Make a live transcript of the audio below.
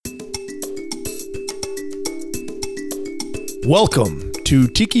Welcome to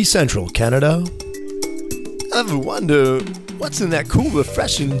Tiki Central, Canada. Ever wonder what's in that cool,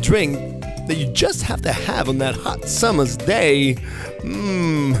 refreshing drink that you just have to have on that hot summer's day?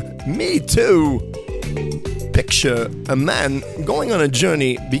 Me too. Picture a man going on a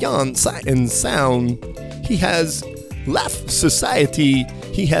journey beyond sight and sound. He has left society.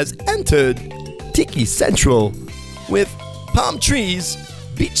 He has entered Tiki Central with palm trees,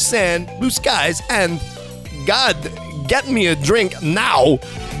 beach sand, blue skies, and God, get me a drink now.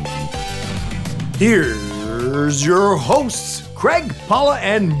 Here's your hosts, Craig, Paula,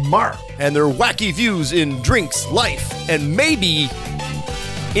 and Mark, and their wacky views in drinks, life, and maybe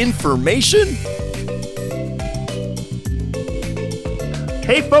information.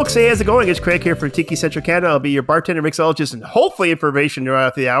 Hey folks, hey, how's it going? It's Craig here from Tiki Central Canada. I'll be your bartender, mixologist, and hopefully information right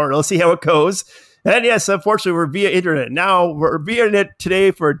after the hour. Let's see how it goes. And yes, unfortunately, we're via internet. Now, we're via internet today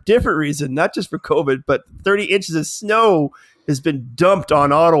for a different reason, not just for COVID, but 30 inches of snow has been dumped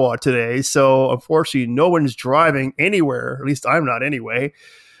on Ottawa today. So, unfortunately, no one's driving anywhere. At least I'm not anyway.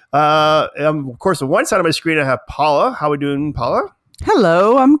 Of course, on one side of my screen, I have Paula. How are we doing, Paula?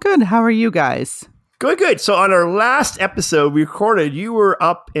 Hello, I'm good. How are you guys? Good. So, on our last episode we recorded, you were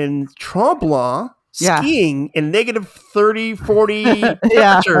up in Tremblant, skiing in negative 30, 40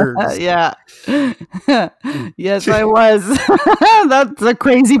 temperatures. Yeah. Yes, I was. That's a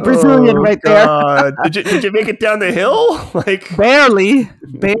crazy Brazilian right there. Did you make it down the hill?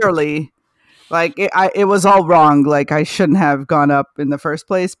 Barely. Like it was all wrong. Like I shouldn't have gone up in the first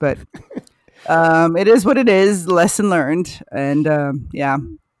place, but it is what it is. Lesson learned. And yeah.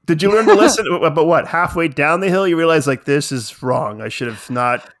 Did you learn the lesson about what? Halfway down the hill, you realize like this is wrong. I should have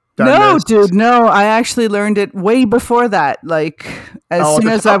not. No, dude, no. I actually learned it way before that. Like, as soon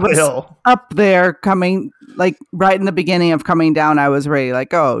as I was up there coming, like, right in the beginning of coming down, I was ready,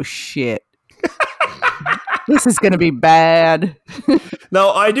 like, oh, shit. This is going to be bad. Now,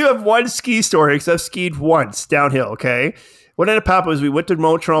 I do have one ski story, because I've skied once downhill, okay? What ended up happening was we went to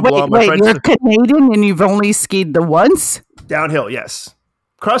Mont Tremblant. Wait, you're Canadian and you've only skied the once? Downhill, yes.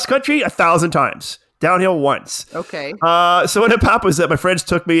 Cross country, 1,000 times. Downhill once. Okay. So what happened was that my friends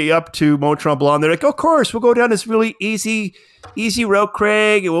took me up to Mont Tremblant. They're like, of course, we'll go down this really easy route,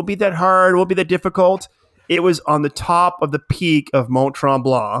 Craig. It won't be that hard. It won't be that difficult. It was on the top of the peak of Mont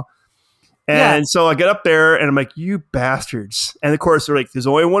Tremblant. And so I get up there and I'm like, you bastards. And of course, they're like, there's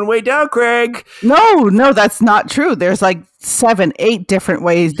only one way down, Craig. No, that's not true. There's like 7, 8 different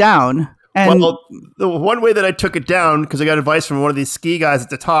ways down. And well, the one way that I took it down, because I got advice from one of these ski guys at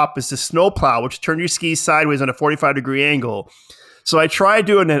the top, is to snowplow, which turn your skis sideways on a 45-degree angle. So I tried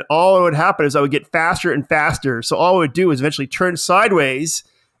doing it. All that would happen is I would get faster and faster. So all I would do is eventually turn sideways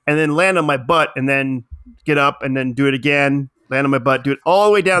and then land on my butt and then get up and then do it again, land on my butt, do it all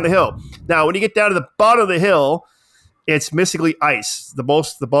the way down the hill. Now, when you get down to the bottom of the hill, it's basically ice. The bulk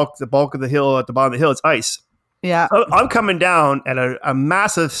of the hill at the bottom of the hill, it's ice. Yeah, I'm coming down at a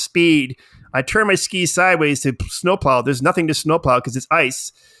massive speed. I turn my skis sideways to snowplow. There's nothing to snowplow because it's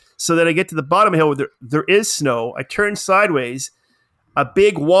ice. So then I get to the bottom of the hill where there is snow. I turn sideways. A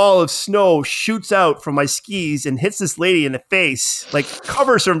big wall of snow shoots out from my skis and hits this lady in the face, like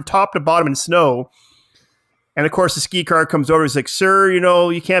covers her from top to bottom in snow. And of course, the ski car comes over. He's like, "Sir,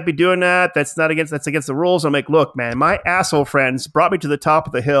 you can't be doing that. That's against the rules." I'm like, "Look, man, my asshole friends brought me to the top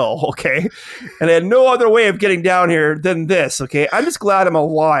of the hill, okay? And I had no other way of getting down here than this, okay? I'm just glad I'm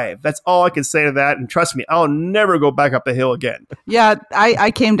alive. That's all I can say to that. And trust me, I'll never go back up the hill again." Yeah, I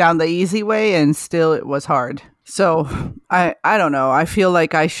came down the easy way, and still it was hard. So I don't know. I feel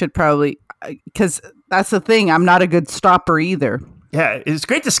like I should probably, because that's the thing. I'm not a good stopper either. Yeah, it's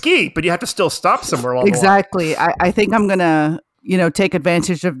great to ski, but you have to still stop somewhere along exactly. the line. I think I'm going to, take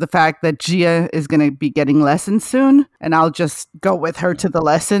advantage of the fact that Gia is going to be getting lessons soon, and I'll just go with her to the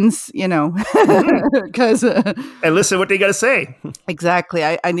lessons, because and listen what they got to say. Exactly.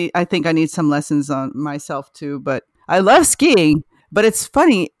 I think I need some lessons on myself too, but I love skiing, but it's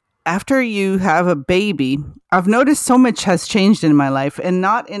funny. After you have a baby, I've noticed so much has changed in my life, and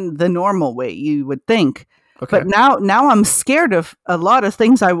not in the normal way you would think. Okay. But now I'm scared of a lot of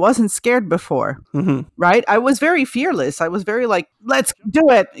things I wasn't scared before, right? I was very fearless. I was very like, let's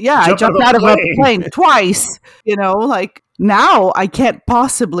do it. Yeah, I jumped out of a plane twice, like now I can't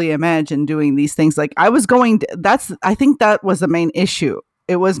possibly imagine doing these things. Like I think that was the main issue.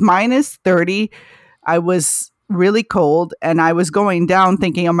 It was minus 30. I was really cold and I was going down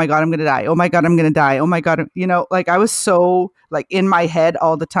thinking, oh my God, I'm going to die. Oh my God, I'm going to die. Oh my God. Like I was so like in my head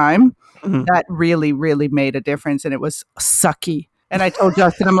all the time. That really, really made a difference. And it was sucky. And I told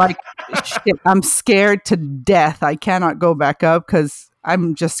Justin, I'm like, shit, I'm scared to death. I cannot go back up because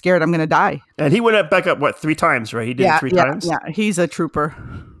I'm just scared I'm going to die. And he went back up, what, 3 times, right? He did it 3 times? Yeah, he's a trooper.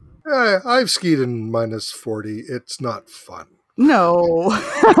 I've skied in minus 40. It's not fun. No.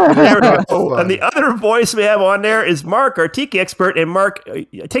 There we go. Fun. And the other voice we have on there is Mark, our tiki expert. And Mark, I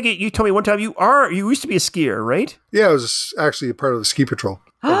take it you told me one time you used to be a skier, right? Yeah, I was actually a part of the ski patrol.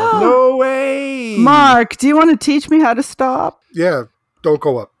 No way. Mark, do you want to teach me how to stop? Yeah, don't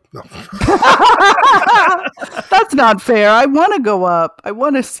go up. No. That's not fair. I want to go up. I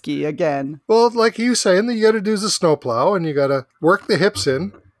want to ski again. Well, like you saying, you got to do the snowplow and you got to work the hips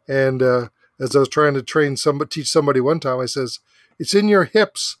in. And as I was trying to teach somebody one time, I says, it's in your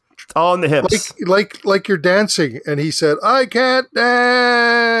hips. All in the hips. Like you're dancing. And he said, I can't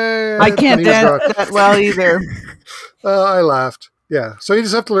dance. I can't dance that well either. I laughed. Yeah. So you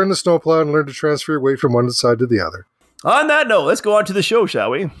just have to learn the snowplow and learn to transfer your weight from one side to the other. On that note, let's go on to the show, shall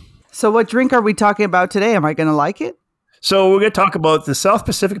we? So what drink are we talking about today? Am I going to like it? So we're going to talk about the South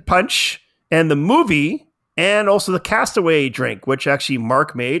Pacific Punch and the movie and also the Castaway drink, which actually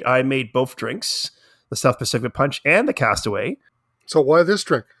Mark made. I made both drinks, the South Pacific Punch and the Castaway. So why this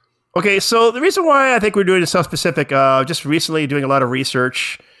drink? Okay, so the reason why I think we're doing the South Pacific, just recently doing a lot of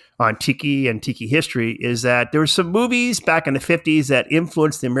research on tiki and tiki history, is that there were some movies back in the 50s that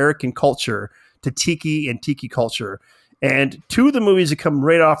influenced the American culture to tiki and tiki culture. And 2 of the movies that come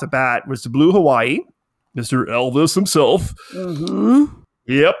right off the bat was the Blue Hawaii, Mr. Elvis himself. Mm-hmm.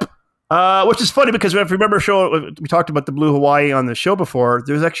 Yep. Which is funny because if you remember we talked about the Blue Hawaii on the show before,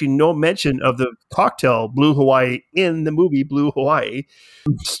 there's actually no mention of the cocktail Blue Hawaii in the movie Blue Hawaii,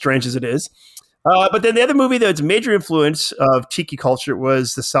 strange as it is. But then the other movie that's a major influence of tiki culture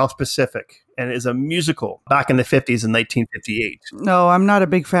was the South Pacific, and it is a musical back in the 50s in 1958. No, I'm not a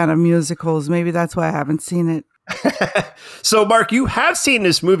big fan of musicals. Maybe that's why I haven't seen it. So, Mark, you have seen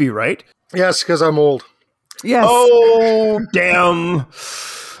this movie, right? Yes, because I'm old. Yes. Oh, damn.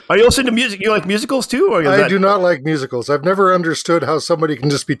 Are you listening to music? You like musicals too? Or I do not like musicals. I've never understood how somebody can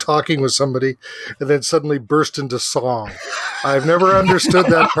just be talking with somebody and then suddenly burst into song. I've never understood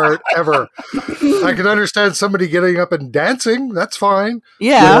that part ever. I can understand somebody getting up and dancing. That's fine.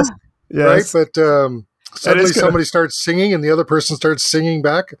 Yeah. Yes. Right? But suddenly somebody starts singing and the other person starts singing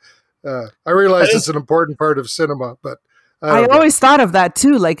back. I realize it's an important part of cinema, but I always thought of that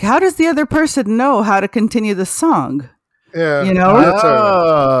too. Like, how does the other person know how to continue the song? Yeah, you know,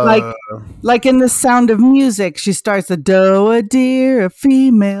 like in The Sound of Music, she starts a doe, a deer, a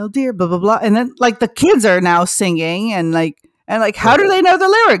female deer, blah blah blah, and then like the kids are now singing, and how do they know the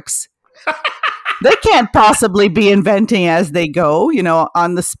lyrics? They can't possibly be inventing as they go, you know,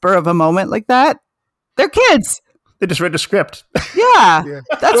 on the spur of a moment like that. They're kids. They just read the script. Yeah,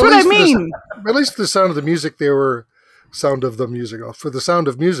 that's what I mean. At least for The Sound of the Music, they were Sound of the Music. For The Sound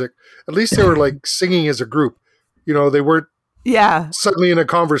of Music, at least they were like singing as a group. You know, they weren't suddenly in a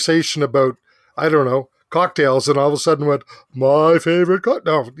conversation about, I don't know, cocktails, and all of a sudden went, my favorite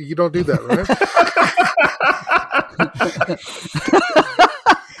cocktail. No, you don't do that, right?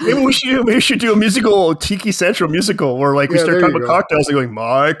 Maybe we should do a musical, Tiki Central musical, where like we start talking about cocktails and going,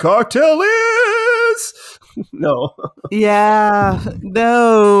 my cocktail is... No. Yeah.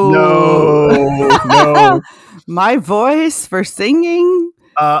 No. My voice for singing...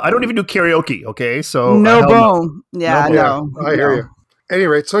 I don't even do karaoke, okay? So no bone. Yeah, no. I hear you.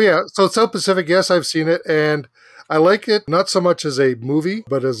 Anyway, so South Pacific, yes, I've seen it, and I like it not so much as a movie,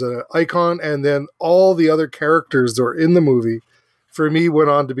 but as an icon, and then all the other characters that were in the movie, for me, went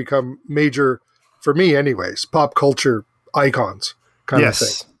on to become major, for me anyways, pop culture icons kind of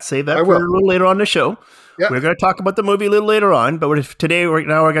thing. Save that for a little later on the show. Yep. We're going to talk about the movie a little later on, but right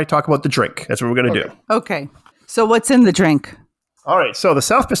now we're going to talk about the drink. That's what we're going to do. Okay. So what's in the drink? All right, so the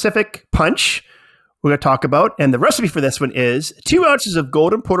South Pacific Punch we're going to talk about, and the recipe for this one is 2 ounces of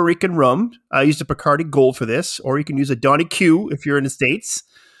golden Puerto Rican rum. I used a Bacardi Gold for this, or you can use a Donny Q if you're in the States.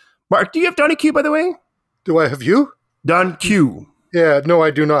 Mark, do you have Donny Q, by the way? Do I have you? Don Q. Yeah, no, I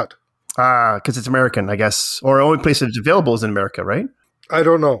do not. Because it's American, I guess, or the only place it's available is in America, right? I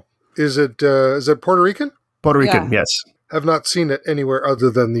don't know. Is it Puerto Rican? Puerto Rican, yes. I've not seen it anywhere other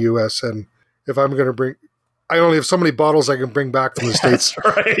than the U.S., and if I'm going to bring... I only have so many bottles I can bring back from the States.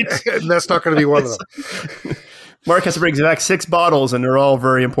 That's right. And that's not going to be one of them. Mark has to bring back 6 bottles, and they're all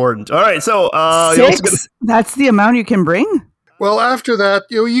very important. All right, so... 6? That's the amount you can bring? Well, after that,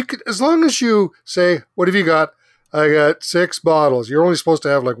 you could, as long as you say, what have you got? I got 6 bottles. You're only supposed to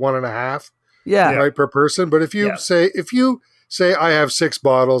have like 1.5 right, per person. But if you say I have 6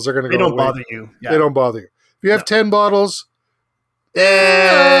 bottles, they're going to go, They don't bother you. Yeah. They don't bother you. If you have 10 bottles...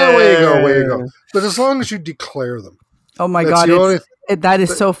 way you go. But as long as you declare them. Oh my God. That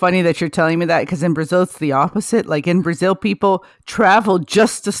is so funny that you're telling me that, because in Brazil it's the opposite. Like in Brazil, people travel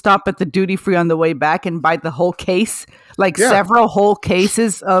just to stop at the duty free on the way back and buy the whole case, like several whole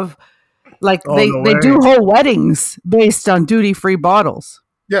cases of, like they do whole weddings based on duty free bottles.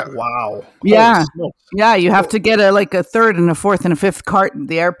 Yeah. Wow. Yeah. Yeah. You have to get a third and a fourth and a fifth cart at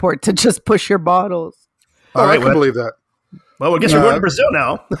the airport to just push your bottles. Oh, I can believe that. Well, I guess we're going to Brazil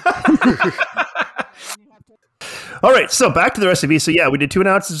now. All right, so back to the recipe. So yeah, we did 2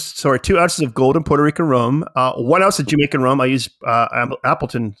 ounces of golden Puerto Rican rum, 1 ounce of Jamaican rum. I use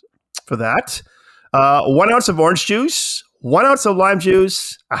Appleton for that. 1 ounce of orange juice, 1 ounce of lime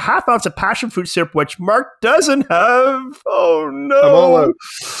juice, a half ounce of passion fruit syrup, which Mark doesn't have. Oh no! I'm all out.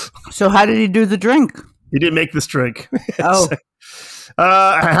 So how did he do the drink? He didn't make this drink. Oh.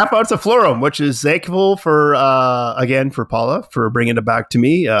 A half ounce of Florum, which is thankful for Paula for bringing it back to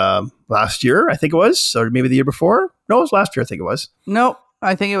me last year, I think it was, or maybe the year before. No, it was last year, I think it was. No,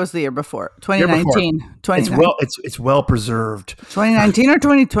 I think it was the year before, 2019. 2019. It's well preserved. 2019 or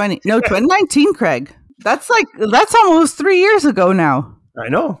 2020? No, 2019, Craig. That's almost 3 years ago now. I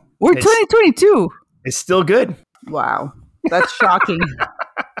know. We're 2022. It's still good. Wow, that's shocking.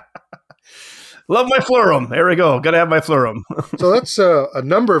 Love my Florum. There we go. Got to have my Florum. So that's a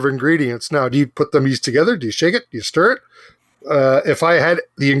number of ingredients. Now, do you put them each together? Do you shake it? Do you stir it? If I had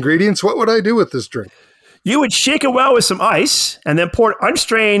the ingredients, what would I do with this drink? You would shake it well with some ice and then pour it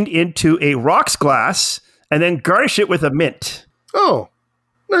unstrained into a rocks glass and then garnish it with a mint. Oh,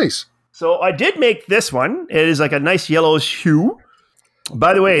 nice. So I did make this one. It is like a nice yellowish hue.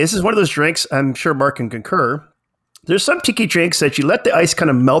 By the way, this is one of those drinks, I'm sure Mark can concur. There's some tiki drinks that you let the ice kind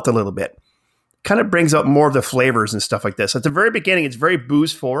of melt a little bit. Kind of brings out more of the flavors and stuff like this. At the very beginning, it's very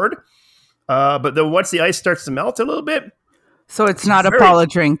booze forward. But then once the ice starts to melt a little bit. So it's not a Paula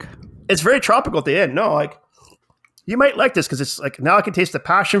drink. It's very tropical at the end. No, like you might like this because it's like now I can taste the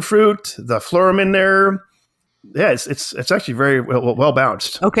passion fruit, the Florum in there. Yeah, it's actually very well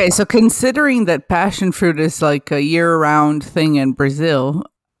balanced. Okay, so considering that passion fruit is like a year-round thing in Brazil,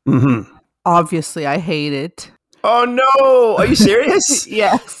 obviously I hate it. Oh no! Are you serious?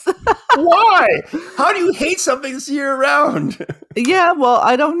 Yes. Why? How do you hate something that's year-round? Yeah, well,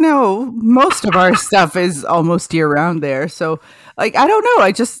 I don't know. Most of our stuff is almost year-round there, so like I don't know.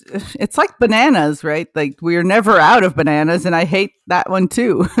 It's like bananas, right? Like we're never out of bananas, and I hate that one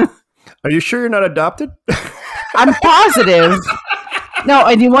too. Are you sure you're not adopted? I'm positive. No,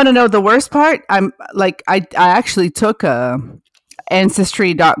 and you want to know the worst part? I'm like, I actually took a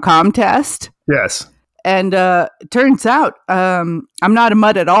Ancestry.com test. Yes. And turns out I'm not a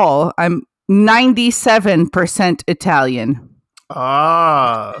mutt at all. I'm 97% Italian.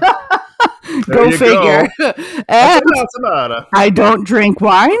 Ah. Go figure. And I don't drink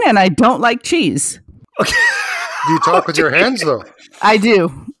wine and I don't like cheese. Okay. Do you talk with your hands, though? I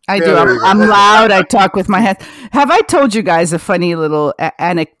do. I'm loud. I talk with my hands. Have I told you guys a funny little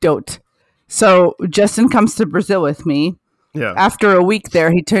anecdote? So Justin comes to Brazil with me. Yeah. After a week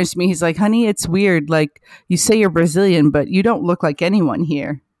there, he turns to me. He's like, "Honey, it's weird. Like you say you're Brazilian, but you don't look like anyone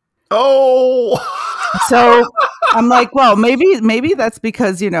here." Oh. So I'm like, well, maybe that's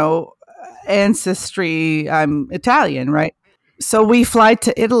because ancestry. I'm Italian, right? So we fly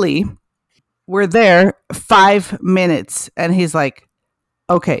to Italy. We're there 5 minutes, and he's like,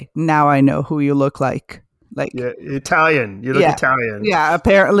 "Okay, now I know who you look like." Like Italian. You look Italian. Yeah.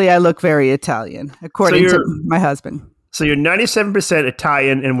 Apparently, I look very Italian, according to my husband. So you're 97%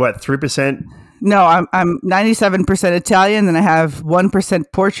 Italian and what, 3%? No, I'm 97% Italian, and I have 1%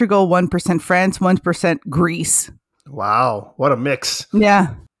 Portugal, 1% France, 1% Greece. Wow, what a mix.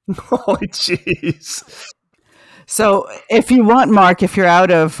 Yeah. Holy jeez. So if you want, Mark, if you're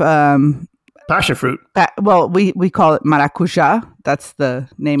out of... passion fruit. Well, we call it maracujá. That's the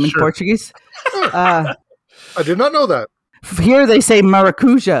name in Portuguese. I did not know that. Here they say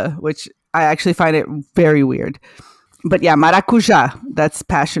maracuja, which I actually find it very weird. But yeah, maracujá, that's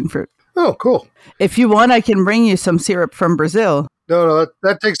passion fruit. Oh, cool. If you want, I can bring you some syrup from Brazil. No,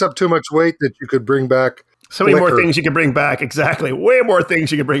 that takes up too much weight that you could bring back. So many more things you can bring back. Exactly. Way more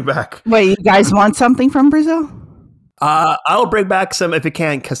things you can bring back. Wait, you guys want something from Brazil? I'll bring back some, if you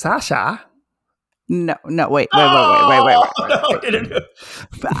can, cachaça. No, wait. No.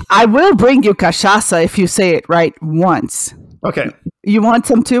 I will bring you cachaça if you say it right once. Okay. You want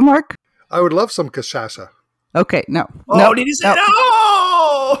some too, Mark? I would love some cachaça. Okay, no. Oh, did you say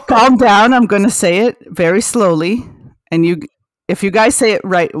no? Calm down. I'm going to say it very slowly. And if you guys say it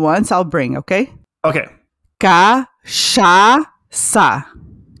right once, I'll bring, okay? Okay. Cachaça.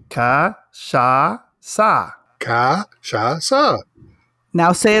 Cachaça. Cachaça.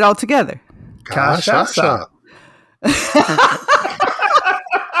 Now say it all together. Cachaça.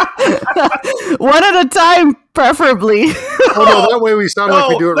 One at a time, preferably. Oh no, that way we sound like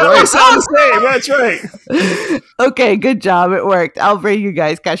we do it that right. sounds the same. That's right. Okay, good job. It worked. I'll bring you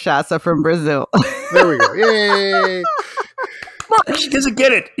guys cachaça from Brazil. There we go. Yay! Mark, she doesn't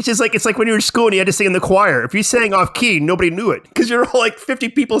get it. It's like when you were in school and you had to sing in the choir. If you sang off key, nobody knew it because you're all like 50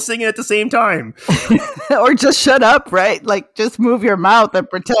 people singing at the same time. Or just shut up, right? Like, just move your mouth and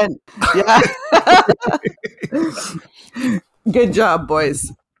pretend. Yeah. Good job, boys.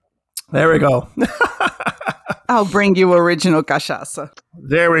 There we go. I'll bring you original cachaça.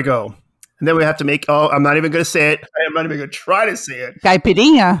 There we go. And then we have to make, I'm not even going to say it. I am not even going to try to say it.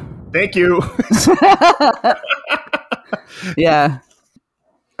 Caipirinha. Thank you. Yeah.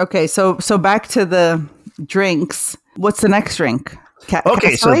 Okay, so back to the drinks. What's the next drink? Okay,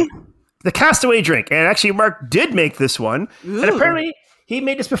 Castaway? so the Castaway drink. And actually, Mark did make this one. Ooh. And apparently, he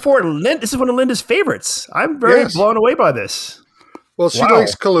made this before. This is one of Linda's favorites. I'm very blown away by this. Well, she Wow.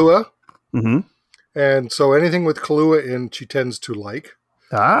 likes Kahlua, Mm-hmm. and so anything with Kahlua in, she tends to like.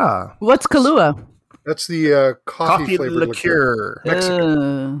 Ah. What's Kahlua? That's the coffee flavored liqueur.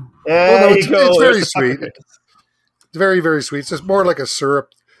 Mexican. There Well, no, you go. it's very There's the sweet. fucking- It's very, very sweet. It's more like a syrup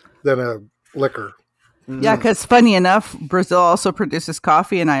than a liquor. Yeah, because funny enough, Brazil also produces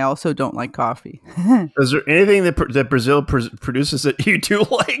coffee, and I also don't like coffee. Is there anything that Brazil produces that you do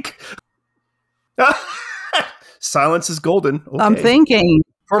like? Silence is golden. Okay. I'm thinking.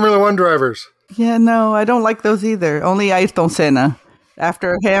 Formula One drivers. Yeah, no, I don't like those either. Only Ayrton Senna.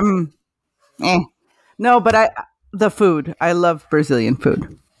 After him, No, but the food. I love Brazilian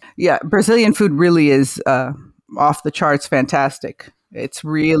food. Yeah, Brazilian food really is off the charts fantastic. It's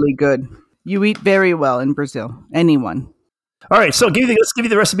really good. You eat very well in Brazil. Anyone. All right, so let's give you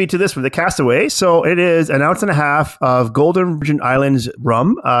the recipe to this one, the Castaway. So it is 1.5 ounces of Golden Virgin Islands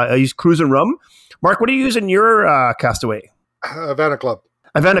rum. I use Cruisin' rum. Mark, what do you use in your Castaway? Havana Club.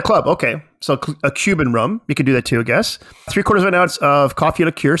 Havana Club, okay. So a Cuban rum. You could do that too, I guess. 3/4 ounce of coffee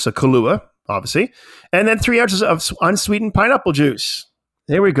liqueur, so Kahlua, obviously. And then 3 ounces of unsweetened pineapple juice.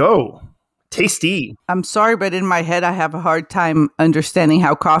 There we go. Tasty. I'm sorry, but in my head, I have a hard time understanding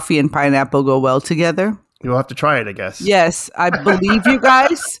how coffee and pineapple go well together. You'll have to try it, I guess. Yes, I believe you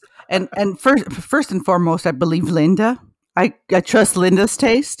guys. And first and foremost, I believe Linda. I trust Linda's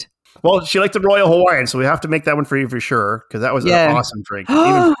taste. Well, she liked the Royal Hawaiian, so we have to make that one for you for sure, because that was an awesome drink.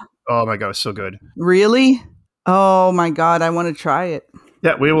 Oh my God, it was so good. Really? Oh my God, I want to try it.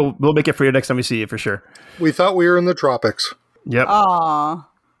 Yeah, we'll make it for you next time we see you for sure. We thought we were in the tropics. Yep. Aw.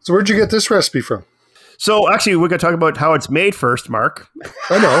 So where'd you get this recipe from? So actually, we're going to talk about how it's made first, Mark.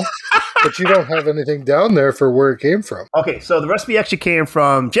 I know, but you don't have anything down there for where it came from. Okay, so the recipe actually came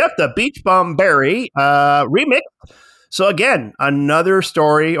from Jeff the Beach Bum Berry remix. So again, another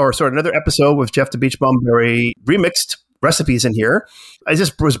episode with Jeff the Beach Bum Berry remixed recipes in here. I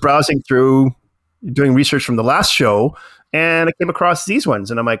just was browsing through, doing research from the last show, and I came across these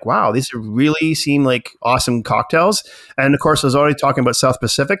ones, and I'm like, wow, these really seem like awesome cocktails. And of course, I was already talking about South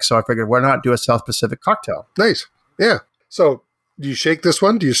Pacific, so I figured, why not do a South Pacific cocktail? Nice. Yeah. So do you shake this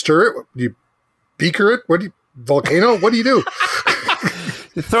one? Do you stir it? Do you beaker it? Volcano? What do you do?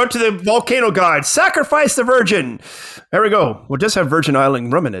 Throw it to the volcano god. Sacrifice the virgin. There we go. Well, it does have Virgin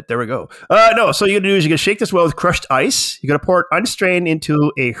Island rum in it. There we go. No, so you're going to do is you're going to shake this well with crushed ice. You're going to pour it unstrained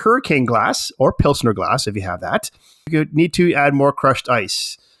into a hurricane glass or Pilsner glass if you have that. You need to add more crushed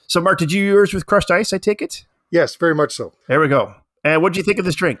ice. So, Mark, did you use yours with crushed ice, I take it? Yes, very much so. There we go. And what did you think of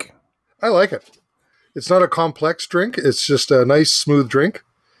this drink? I like it. It's not a complex drink. It's just a nice, smooth drink.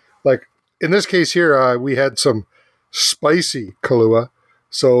 Like in this case here, we had some spicy Kahlua.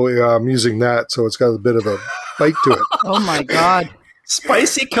 So I'm using that. So it's got a bit of a bite to it. Oh my God.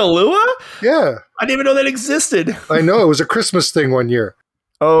 Spicy Kahlua? Yeah. I didn't even know that existed. I know. It was a Christmas thing one year.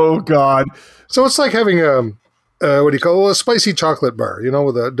 Oh, God. So it's like having a spicy chocolate bar,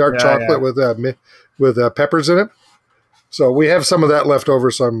 with a dark chocolate with peppers in it. So we have some of that left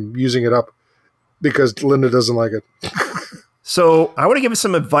over, so I'm using it up because Linda doesn't like it. So I want to give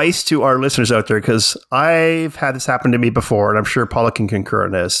some advice to our listeners out there because I've had this happen to me before, and I'm sure Paula can concur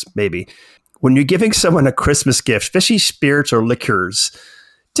on this, maybe. When you're giving someone a Christmas gift, especially spirits or liqueurs,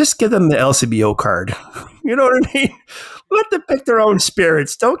 just give them the LCBO card. You know what I mean? Let them pick their own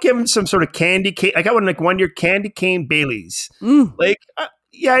spirits. Don't give them some sort of candy cane. I got one year, candy cane Baileys.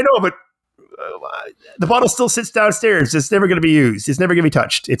 Yeah, I know, but the bottle still sits downstairs. It's never going to be used. It's never going to be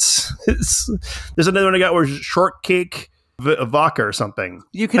touched. There's another one I got where it's shortcake vodka or something.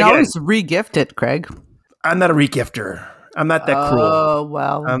 You can always re-gift it, Craig. I'm not a regifter. I'm not that cruel. Oh,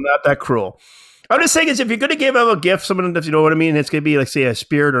 well. I'm not that cruel. I'm just saying is if you're going to give them a gift, someone, if you know what I mean, it's going to be like, say, a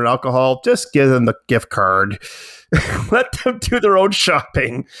spirit or an alcohol, just give them the gift card. Let them do their own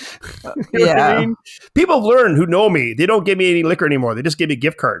shopping. You know what I mean? People have learned who know me. They don't give me any liquor anymore. They just give me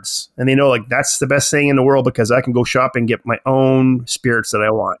gift cards. And they know like that's the best thing in the world because I can go shop and get my own spirits that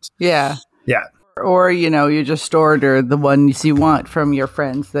I want. Yeah. Yeah. Or, you just order the ones you want from your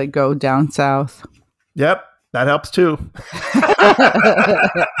friends that go down south. Yep. That helps too.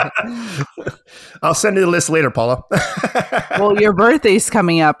 I'll send you the list later, Paula. Well, your birthday's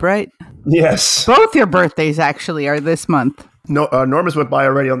coming up, right? Yes. Both your birthdays actually are this month. No, Norma's went by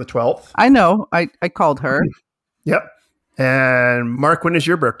already on the 12th. I know. I called her. Yep. And Mark, when is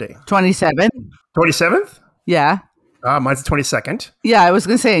your birthday? 27. 27th? Yeah. Mine's the 22nd. Yeah, I was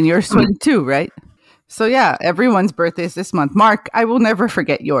going to say, and yours 22, right? So yeah, everyone's birthday is this month. Mark, I will never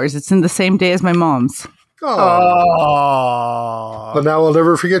forget yours. It's in the same day as my mom's. Oh. But now I'll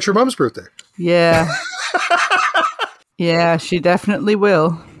never forget your mom's birthday. Yeah. Yeah, she definitely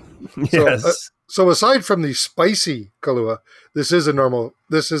will. Yes. So aside from the spicy Kahlua, this is a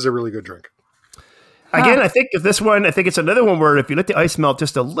really good drink. Again, I think if this one, I think it's another one where if you let the ice melt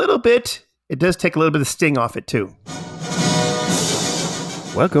just a little bit, it does take a little bit of sting off it too.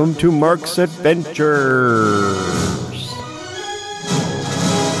 Welcome to Mark's Adventures.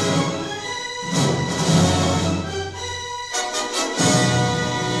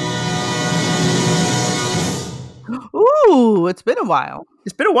 Ooh, it's been a while.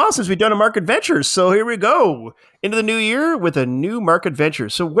 It's been a while since we've done a Mark Adventures, so here we go. Into the new year with a new Mark Adventure.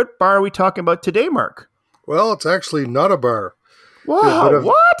 So what bar are we talking about today, Mark? Well, it's actually not a bar. Wow,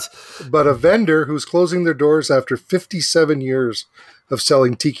 what? But a vendor who's closing their doors after 57 years of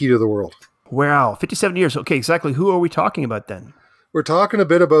selling tiki to the world. Wow, 57 years. Okay, exactly. Who are we talking about then? We're talking a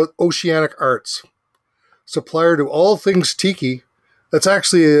bit about Oceanic Arts, supplier to all things tiki. That's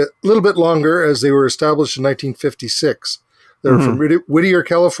actually a little bit longer as they were established in 1956. They're from Whittier,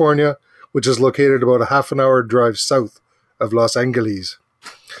 California, which is located about a half an hour drive south of Los Angeles.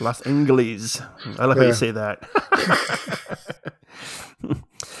 Los Angeles. I like how you say that.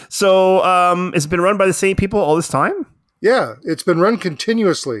 So, it's been run by the same people all this time? Yeah, it's been run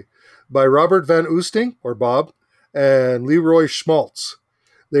continuously by Robert Van Oosting, or Bob, and Leroy Schmaltz.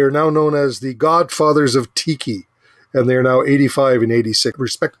 They are now known as the Godfathers of Tiki, and they are now 85 and 86,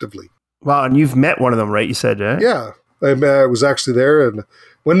 respectively. Wow, and you've met one of them, right? You said, eh? Yeah, I was actually there. And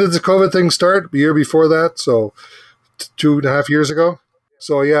when did the COVID thing start? The year before that, so 2.5 years ago.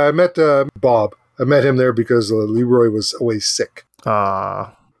 So yeah, I met Bob. I met him there because Leroy was always sick.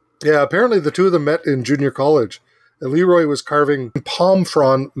 Yeah, apparently the two of them met in junior college. And Leroy was carving palm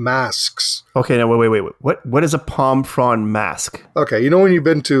frond masks. Okay, now wait. What is a palm frond mask? Okay, you know when you've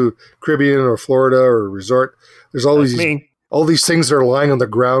been to Caribbean or Florida or a resort, there's all these things that are lying on the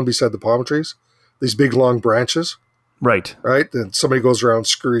ground beside the palm trees. These big long branches. Right. And somebody goes around,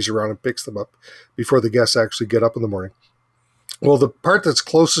 scurries around and picks them up before the guests actually get up in the morning. Well, the part that's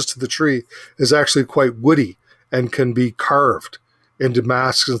closest to the tree is actually quite woody and can be carved into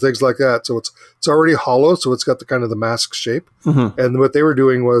masks and things like that. So it's already hollow, so it's got the kind of the mask shape. Mm-hmm. And what they were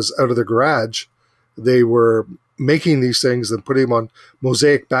doing was out of the garage, they were making these things and putting them on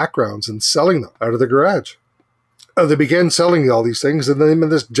mosaic backgrounds and selling them out of the garage. They began selling all these things, and then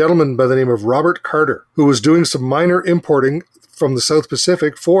this gentleman by the name of Robert Carter, who was doing some minor importing from the South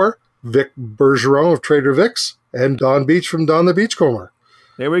Pacific for Vic Bergeron of Trader Vic's and Don Beach from Don the Beachcomber.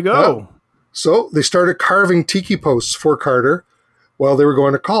 There we go. So they started carving tiki posts for Carter while they were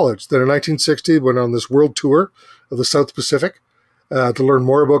going to college. Then in 1960, went on this world tour of the South Pacific to learn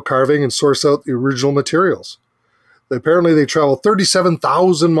more about carving and source out the original materials. Apparently, they traveled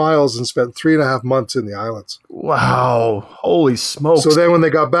 37,000 miles and spent 3.5 months in the islands. Wow. Holy smokes. So then when they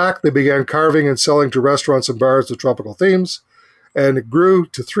got back, they began carving and selling to restaurants and bars with tropical themes. And it grew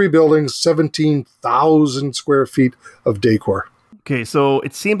to 3 buildings, 17,000 square feet of decor. Okay, so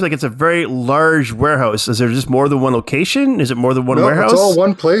it seems like it's a very large warehouse. Is there just more than one location? Is it more than one warehouse? It's all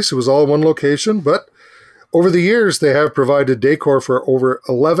one place. It was all one location. But over the years, they have provided decor for over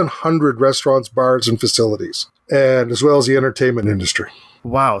 1,100 restaurants, bars, and facilities, and as well as the entertainment industry.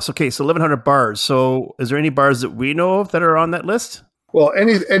 Wow. So 1,100 bars. So is there any bars that we know of that are on that list? Well,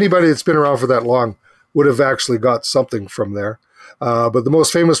 anybody that's been around for that long would have actually got something from there. But the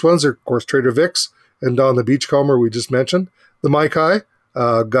most famous ones are, of course, Trader Vic's and Don the Beachcomber we just mentioned. The Maikai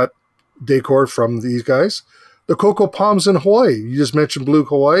got decor from these guys. The Cocoa Palms in Hawaii. You just mentioned Blue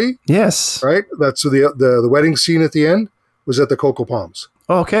Hawaii. Yes. Right? That's the wedding scene at the end was at the Cocoa Palms.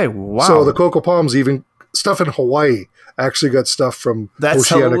 Okay. Wow. So the Cocoa Palms, even stuff in Hawaii, actually got stuff from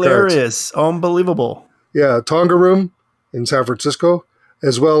That's Oceanic hilarious. Arts. Unbelievable. Yeah. Tonga Room in San Francisco.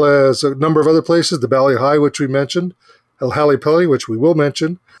 as well as a number of other places, the Bali High, which we mentioned, El Halipeli, which we will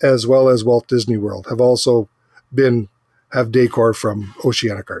mention, as well as Walt Disney World, have decor from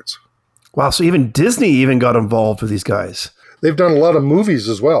Oceanic Arts. Wow, so even Disney even got involved with these guys. They've done a lot of movies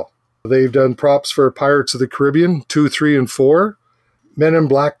as well. They've done props for Pirates of the Caribbean 2, 3, and 4, Men in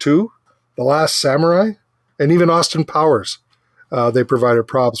Black 2, The Last Samurai, and even Austin Powers. They provided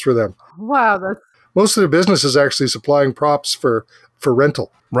props for them. Wow, that's Most of their business is actually supplying props for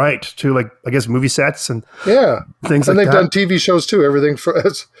rental. Right, to like, I guess, movie sets and Yeah. things And like they've that. done TV shows too. Everything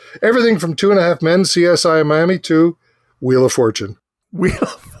from 2.5 Men, CSI Miami, to Wheel of Fortune.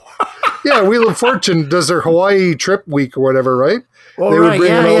 Yeah, Wheel of Fortune does their Hawaii trip week or whatever, right? Oh, They would right.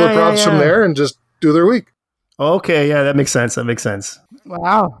 bring in all the props from yeah. there and just do their week. Okay, yeah, that makes sense.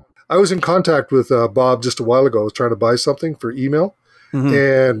 wow. I was in contact with Bob just a while ago. I was trying to buy something for email,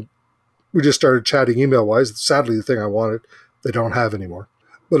 Mhm. and we just started chatting email-wise. Sadly, the thing I wanted, they don't have anymore.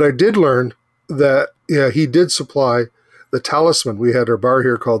 But I did learn that, he did supply the Talisman. We had our bar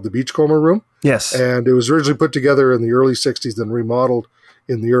here called the Beachcomber Room, Yes. and it was originally put together in the early 60s, then remodeled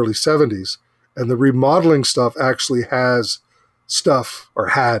in the early 70s. And the remodeling stuff actually has stuff, or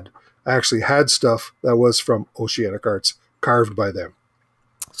had stuff that was from Oceanic Arts, carved by them.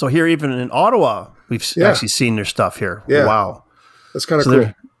 So here, even in Ottawa, we've actually seen their stuff here. Yeah. Wow. That's kind of So cool.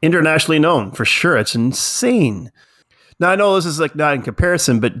 they're internationally known for sure. It's insane. Now, I know this is like not in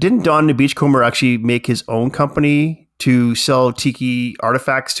comparison, but didn't Don the Beachcomber actually make his own company to sell tiki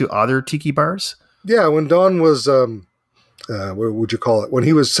artifacts to other tiki bars? Yeah, when Don was, what would you call it? When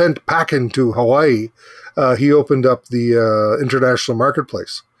he was sent packing to Hawaii, he opened up the international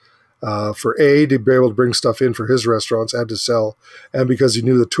marketplace for to be able to bring stuff in for his restaurants and to sell, and because he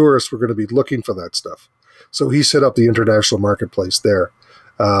knew the tourists were going to be looking for that stuff. So he set up the international marketplace there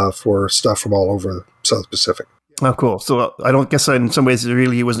for stuff from all over the South Pacific. Oh, cool. So I don't guess in some ways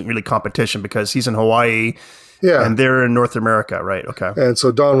he wasn't really competition because he's in Hawaii Yeah. and they're in North America, right? Okay. And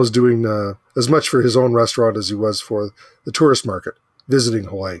so Don was doing as much for his own restaurant as he was for the tourist market, visiting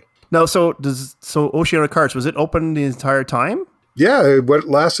Hawaii. Now, so Oceanic Arts, was it open the entire time? Yeah, it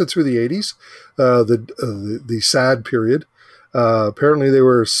lasted through the 80s, the sad period. Apparently, they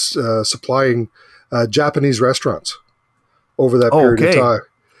were supplying Japanese restaurants over that period of time.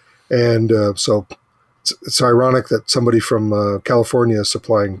 And so it's ironic that somebody from California is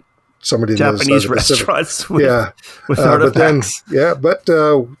supplying somebody in the Japanese other side of the Pacific. restaurants with, Yeah. with But then,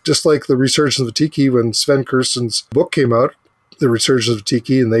 artifacts. just like the resurgence of Tiki, when Sven Kirsten's book came out, the resurgence of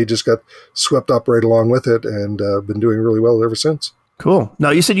Tiki, and they just got swept up right along with it and been doing really well ever since. Cool.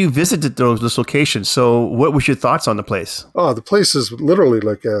 Now, you said you visited this location. So what was your thoughts on the place? Oh, the place is literally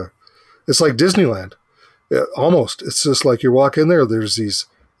like it's like Disneyland. Yeah, almost. It's just like you walk in there,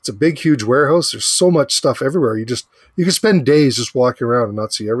 it's a big, huge warehouse. There's so much stuff everywhere. You can spend days just walking around and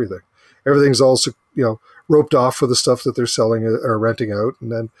not see everything. Everything's also, roped off for the stuff that they're selling or renting out.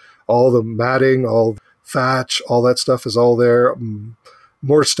 And then all the matting, all thatch, all that stuff is all there.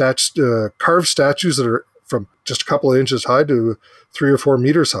 More carved statues that are from just a couple of inches high to 3 or 4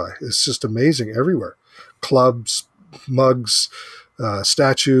 meters high. It's just amazing everywhere. Clubs, mugs,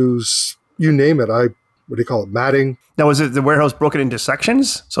 statues, you name it. What do you call it? Matting. Now, was it the warehouse broken into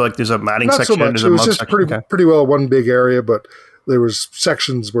sections? So like there's a matting Not section. so much. There's It a was mug just section. pretty well one big area, but there was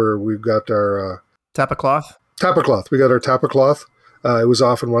sections where we've got our Tapa cloth? Tapa cloth. We got our Tapa cloth. It was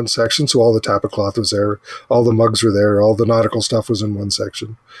off in one section, so all the Tapa cloth was there. All the mugs were there. All the nautical stuff was in one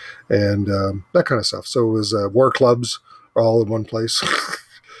section, and that kind of stuff. So it was war clubs all in one place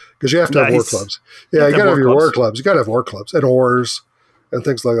because you have to have war Nice. clubs. Yeah, you got to have your war war clubs. clubs. You got to have war clubs and oars and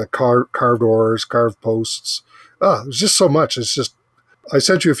things like that. Carved oars, carved posts. There's just so much. It's just I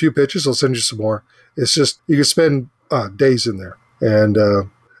sent you a few pictures. I'll send you some more. It's just you could spend days in there, and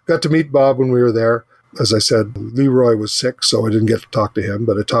got to meet Bob when we were there. As I said, Leroy was sick, so I didn't get to talk to him,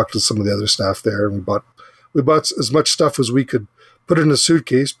 but I talked to some of the other staff there, and we bought as much stuff as we could put in a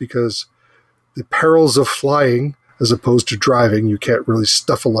suitcase because the perils of flying as opposed to driving, you can't really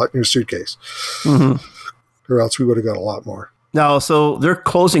stuff a lot in your suitcase, or else we would have got a lot more. Now, so they're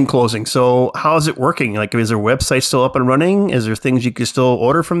closing. So how is it working? Like, is their website still up and running? Is there things you can still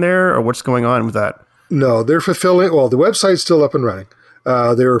order from there, or what's going on with that? No, they're fulfilling. Well, the website's still up and running.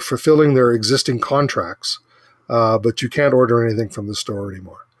 They're fulfilling their existing contracts, but you can't order anything from the store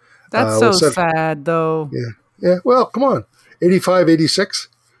anymore. That's so sad, though. Yeah. Well, come on. 85, 86,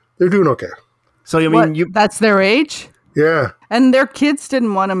 they're doing okay. So, I mean, That's their age? Yeah. And their kids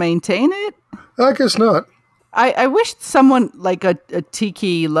didn't want to maintain it? I guess not. I wish someone like a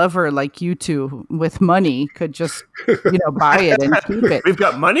tiki lover like you two with money could just, buy it and keep it. We've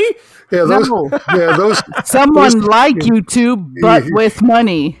got money? Yeah, those. No. Yeah, those. Someone like you two, but with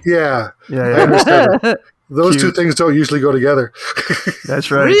money. Yeah, I Yeah. understand. Those Cute. two things don't usually go together. That's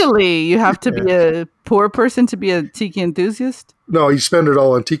right. Really? You have to be a poor person to be a tiki enthusiast? No, you spend it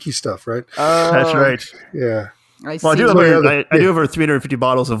all on tiki stuff, right? That's right. Yeah. I see. Well, I do, So, I do have over 350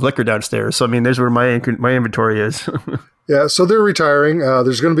 bottles of liquor downstairs. So, I mean, there's where my inventory is. Yeah, so they're retiring.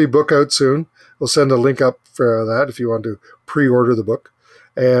 There's going to be a book out soon. We'll send a link up for that if you want to pre-order the book,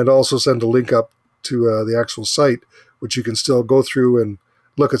 and also send a link up to the actual site, which you can still go through and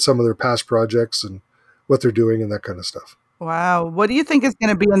look at some of their past projects and what they're doing and that kind of stuff. Wow. What do you think is going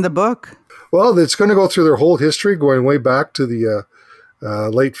to be in the book? Well, it's going to go through their whole history, going way back to the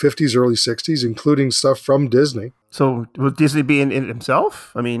late 50s, early 60s, including stuff from Disney. So, will Disney be in it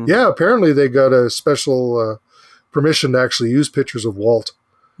himself? I mean, Yeah, apparently they got a special permission to actually use pictures of Walt.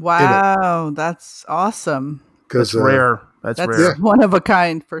 Wow. That's awesome. that's rare. That's That's rare. one of a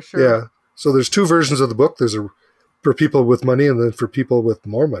kind for sure. Yeah. So there's two versions of the book. There's for people with money and then for people with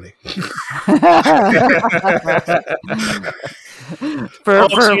more money.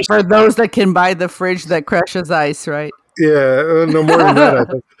 For those that can buy the fridge that crushes ice, right? Yeah, no more than that, I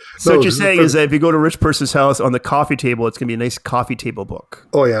think. So, No, what you're saying is that if you go to a rich person's house on the coffee table, it's going to be a nice coffee table book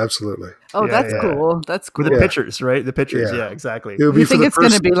Oh, yeah, absolutely. Oh, Yeah, that's yeah. cool. That's cool. with the Yeah. pictures, right? The pictures. Yeah. Yeah, exactly. It would be You for think the it's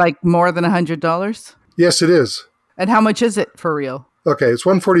going to person. be like more than $100? Yes, it is. And how much is it for real? Okay, it's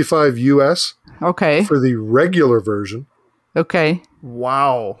 $145 US Okay. for the regular version. Okay.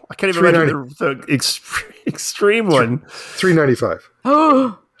 Wow. I can't even imagine the extreme one. $395.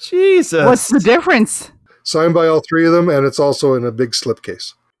 Oh, Jesus. what's the difference? Signed by all three of them, and it's also in a big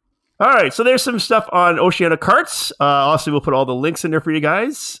slipcase. All right, so there's some stuff on Oceana Carts. Also, we'll put all the links in there for you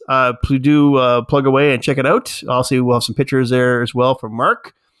guys. Please do plug away and check it out. Also, we'll have some pictures there as well from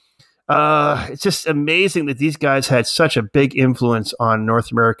Mark. It's just amazing that these guys had such a big influence on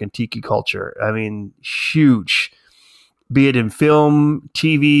North American tiki culture. I mean, huge. Be it in film,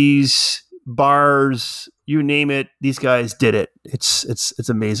 TVs, bars, you name it, these guys did it. It's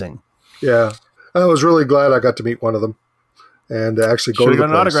amazing. Yeah. I was really glad I got to meet one of them and actually go Should to have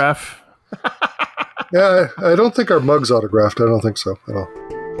the got an place. autograph. Yeah, I don't think our mug's autographed. I don't think so at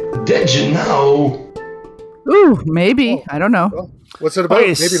all. Did you know? Ooh, maybe. I don't know. Well, what's it about?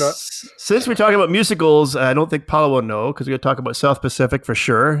 Okay, Maybe not. Since we're talking about musicals, I don't think Paula will know because we're going to talk about South Pacific for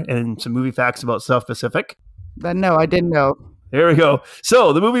sure and some movie facts about South Pacific. No, I didn't know. There we go.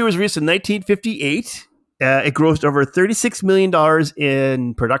 So the movie was released in 1958. It grossed over $36 million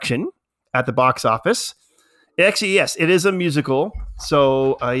in production at the box office. Actually, yes, it is a musical.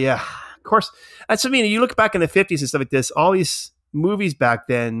 So, yeah, of course. That's, I mean, you look back in the 50s and stuff like this, all these movies back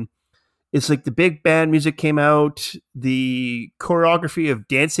then, it's like the big band music came out, the choreography of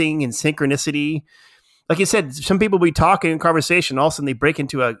dancing and synchronicity. Like you said, some people will be talking in conversation, all of a sudden they break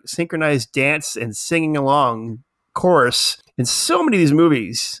into a synchronized dance and singing along chorus in so many of these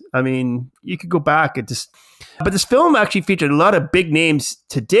movies. I mean, you could go back and just... But this film actually featured a lot of big names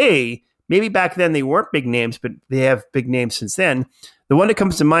today. Maybe back then they weren't big names, but they have big names since then. The one that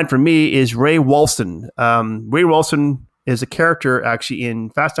comes to mind for me is Ray Walston. Ray Walston is a character actually in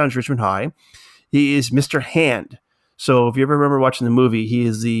Fast Times at Richmond High. He is Mr. Hand. So if you ever remember watching the movie, he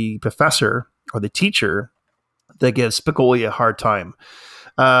is the professor or the teacher that gives Spicoli a hard time.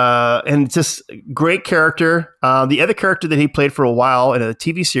 And just great character. The other character that he played for a while in a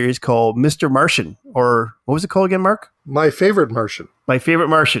TV series called Mr. Martian, or what was it called again, Mark? My favorite Martian. My Favorite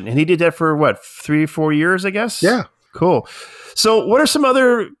Martian. And he did that for what, 3-4 years, I guess? Yeah. Cool. So what are some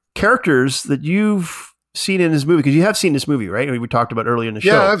other characters that you've seen in this movie? Because you have seen this movie, right? We talked about earlier in the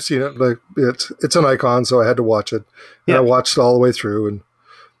show. Yeah, I've seen it. Like it's an icon, so I had to watch it. And Yeah. I watched it all the way through and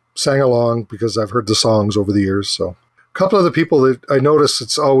sang along because I've heard the songs over the years. So a couple of the people that I noticed,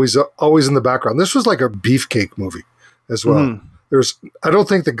 it's always in the background. This was like a beefcake movie as well. Mhm. I don't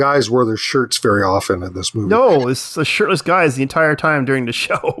think the guys wore their shirts very often in this movie. No, it's the shirtless guys the entire time during the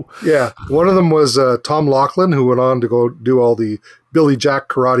show. Yeah, one of them was Tom Laughlin, who went on to go do all the Billy Jack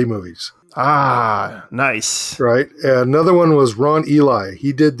karate movies. Ah, nice. Right. And another one was Ron Eli.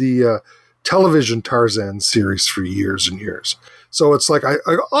 He did the television Tarzan series for years and years. So it's like,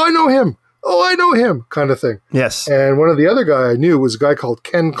 I know him. Oh, I know him kind of thing. Yes. And one of the other guy I knew was a guy called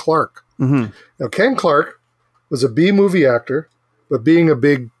Ken Clark. Mm-hmm. Now, Ken Clark was a B-movie actor, but being a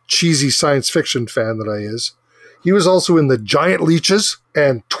big cheesy science fiction fan that I is, he was also in The Giant Leeches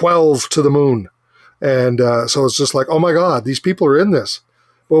and 12 to the Moon. And so it's just like, oh my God, these people are in this.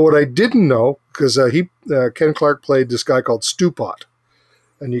 But what I didn't know, because Ken Clark played this guy called Stu Pot.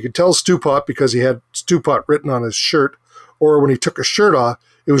 And you could tell Stew Pot because he had Stew Pot written on his shirt, or when he took his shirt off,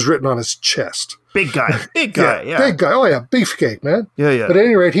 it was written on his chest. Big guy. Big guy. Yeah. Big guy. Oh, yeah. Beefcake, man. Yeah. But at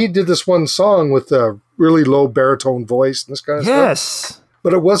any rate, he did this one song with a really low baritone voice and this kind of stuff. Yes.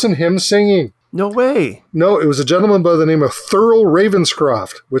 But it wasn't him singing. No way. No, it was a gentleman by the name of Thurl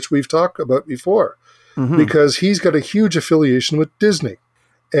Ravenscroft, which we've talked about before, because he's got a huge affiliation with Disney.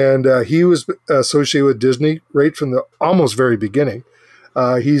 And he was associated with Disney right from the almost very beginning.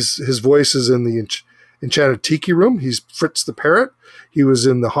 His voice is in the Enchanted Tiki Room. He's Fritz the Parrot. He was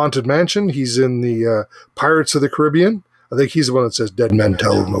in the Haunted Mansion. He's in the Pirates of the Caribbean. I think he's the one that says "Dead Men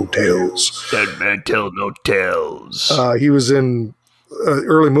Tell No Tales." Dead men tell no tales. He was in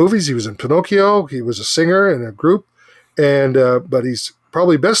early movies. He was in Pinocchio. He was a singer in a group, and but he's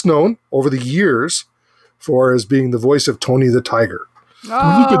probably best known over the years for as being the voice of Tony the Tiger.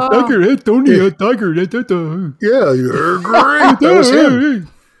 Oh, Tony the Tiger. Yeah, you're great. That was him.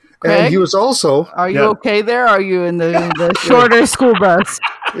 Craig? And he was also. are you Yeah. okay there? Are you in the shorter school bus?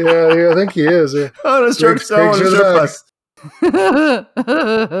 Yeah, I think he is. Yeah. Oh, the short Craig's in the back. bus.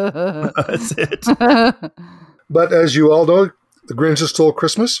 That's it. But as you all know, The Grinch Who Stole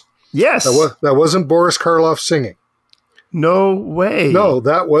Christmas. Yes. That wasn't Boris Karloff singing. No way. No,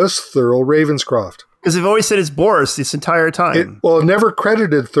 that was Thurl Ravenscroft. Because they've always said it's Boris this entire time. It never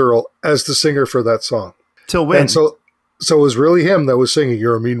credited Thurl as the singer for that song. Till when? And so it was really him that was singing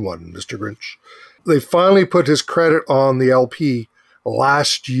 "You're a Mean One, Mr. Grinch." They finally put his credit on the LP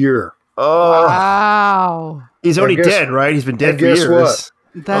last year. oh, Wow. he's already guess- dead, right? He's been dead and for guess years. what?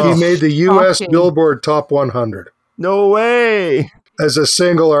 That's He made the U.S. shocking. Billboard Top 100 No way. as a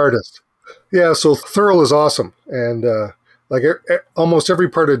single artist. Yeah, so Thurl is awesome. And almost every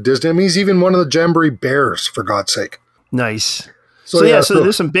part of Disney. I mean, he's even one of the Jamboree Bears, for God's sake. Nice. So, So yeah,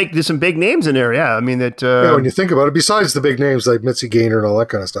 there's some big names in there. Yeah, I mean that. yeah, when you think about it, besides the big names like Mitzi Gaynor and all that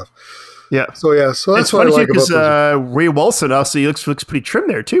kind of stuff. yeah. So that's It's what I funny like too about because those. Ray Wilson also he looks pretty trim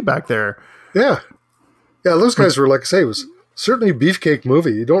there too back there. Yeah. Those guys were, like I say, it was certainly a beefcake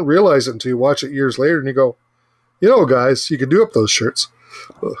movie. You don't realize it until you watch it years later and you go, guys, you could do up those shirts.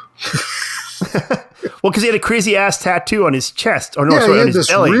 Well, because he had a crazy ass tattoo on his chest, or no, Yeah, sorry, he on had his this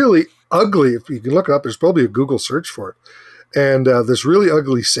belly. really ugly, if you can look it up, there's probably a Google search for it. And this really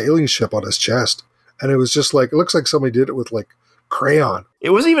ugly sailing ship on his chest. And it was just like, it looks like somebody did it with like crayon.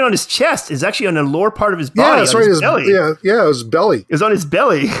 It wasn't even on his chest. It's actually on the lower part of his body. Yeah, that's on right. his belly. Yeah, it was belly. It was on his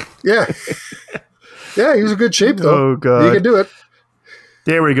belly. Yeah. Yeah, he was in good shape though. Oh, God. He could do it.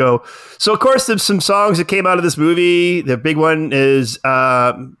 There we go. So, of course, there's some songs that came out of this movie. The big one is,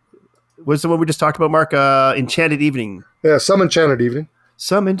 what's the one we just talked about, Mark? Enchanted Evening. Yeah, Some Enchanted Evening.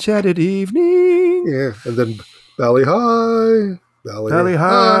 Some Enchanted Evening. Yeah, and then Valley High. Valley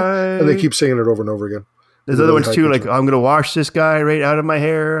High. And they keep singing it over and over again. There's Really other ones high too, pitch like one. I'm going to wash this guy right out of my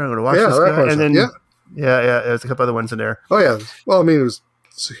hair. I'm going to wash Yeah, this that guy. kind of And then, stuff. yeah, there's a couple other ones in there. Oh, yeah. Well, I mean,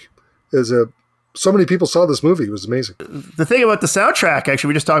 so many people saw this movie. It was amazing. The thing about the soundtrack, actually,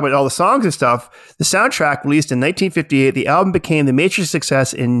 we just talked about all the songs and stuff. The soundtrack released in 1958, the album became the major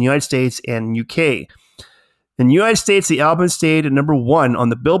success in the United States and UK. In the United States, the album stayed at number 1 on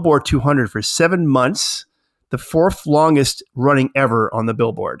the Billboard 200 for 7 months, the 4th longest running ever on the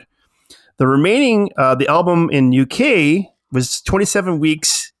Billboard. The remaining, the album in UK was 27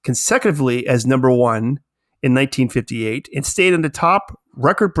 weeks consecutively as number 1 in 1958 and stayed in the top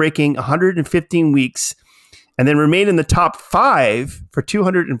record-breaking 115 weeks and then remained in the top 5 for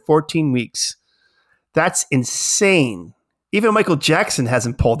 214 weeks. That's insane. Even Michael Jackson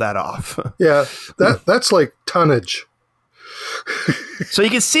hasn't pulled that off. Yeah, that's like tonnage. So you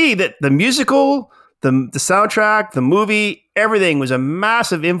can see that the musical, the soundtrack, the movie, everything was a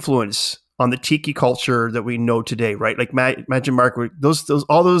massive influence on the tiki culture that we know today, right? Like imagine, Mark, those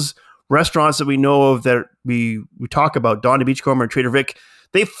all those restaurants that we know of that we talk about, Don the Beachcomber and Trader Vic,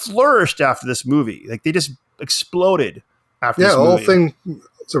 they flourished after this movie. Like they just exploded after this movie.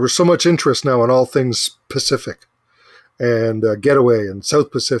 There was so much interest now in all things Pacific and Getaway and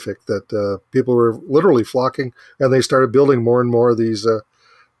South Pacific that people were literally flocking, and they started building more and more of these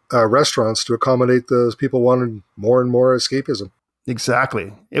restaurants to accommodate those people wanted more and more escapism.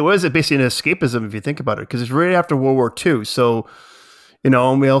 Exactly. It was basically an escapism if you think about it, because it's right after World War II. So,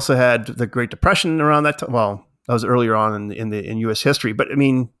 and we also had the Great Depression around that time. Well, that was earlier on in U.S. history. But I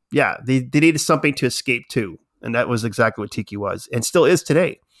mean, yeah, they needed something to escape to. And that was exactly what tiki was and still is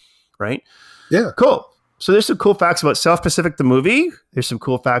today. Right? Yeah. Cool. So there's some cool facts about South Pacific, the movie. There's some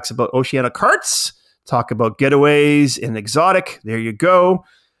cool facts about Oceana Carts. Talk about getaways and exotic. There you go.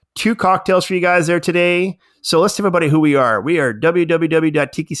 2 cocktails for you guys there today. So let's tell everybody who we are. We are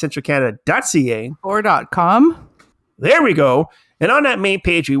www.tikicentralcanada.ca. Or .com. There we go. And on that main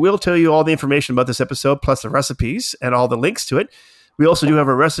page, we will tell you all the information about this episode, plus the recipes and all the links to it. We also do have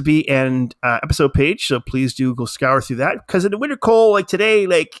a recipe and episode page, so please do go scour through that. Because in the winter cold, like today,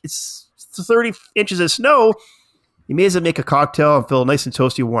 like it's 30 inches of snow, you may as well make a cocktail and feel nice and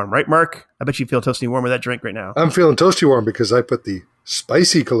toasty warm. Right, Mark? I bet you feel toasty warm with that drink right now. I'm feeling toasty warm because I put the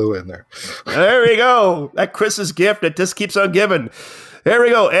spicy Kahlua in there. There we go. That Christmas gift that just keeps on giving. There we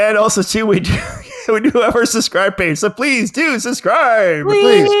go. And also, too, we do have our subscribe page, so please do subscribe.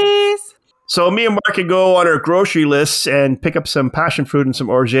 Please. So me and Mark can go on our grocery lists and pick up some passion fruit and some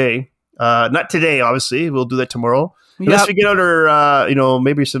orgeat. Not today, obviously. We'll do that tomorrow. Unless we get out our,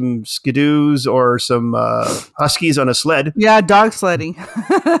 maybe some skidoos or some huskies on a sled. Yeah, dog sledding.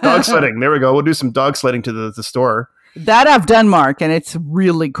 Dog sledding. There we go. We'll do some dog sledding to the store. That I've done, Mark, and it's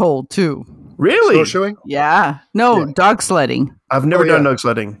really cold, too. Really? Snowshoeing? Yeah. No, dog sledding. I've never done dog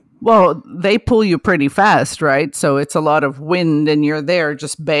sledding. Well, they pull you pretty fast, right? So it's a lot of wind, and you're there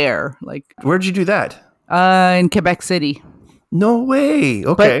just bare. Like, where'd you do that? In Quebec City. No way.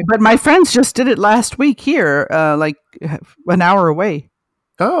 Okay. But my friends just did it last week here, like an hour away.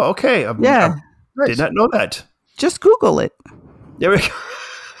 Oh, okay. I did not know that. Just Google it. There we go.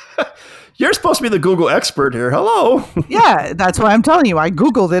 You're supposed to be the Google expert here. Hello. Yeah, that's why I'm telling you. I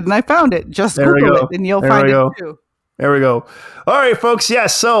Googled it and I found it. Just Google it and you'll find it too. There we go. All right, folks. Yeah,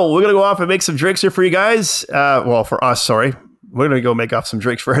 so we're going to go off and make some drinks here for you guys. Well, for us, sorry. We're going to go make off some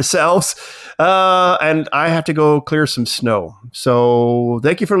drinks for ourselves. And I have to go clear some snow. So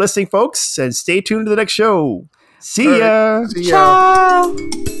thank you for listening, folks, and stay tuned to the next show. See ya. See ya. Ciao.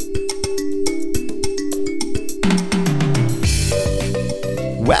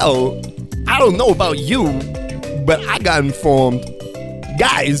 Well, I don't know about you, but I got informed.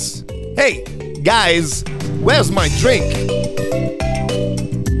 Guys, hey, guys, where's my drink?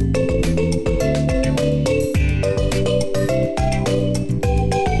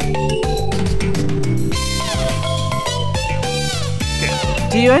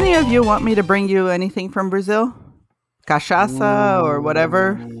 Do any of you want me to bring you anything from Brazil? Cachaça or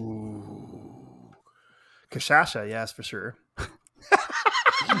whatever? Cachaça, yes, for sure.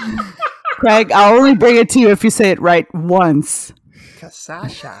 Craig, I'll only bring it to you if you say it right once.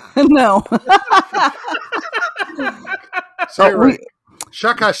 Cachaça. No. Say it right.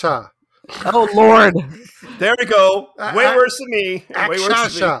 Shakasha. Oh, Lord. There we go. Way worse than me. Way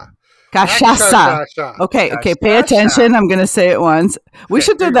worse than me. Cachaça. Okay, pay attention. I'm going to say it once. We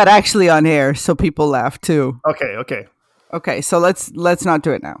should do that actually on air so people laugh too. Okay. Okay, so let's not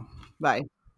do it now. Bye.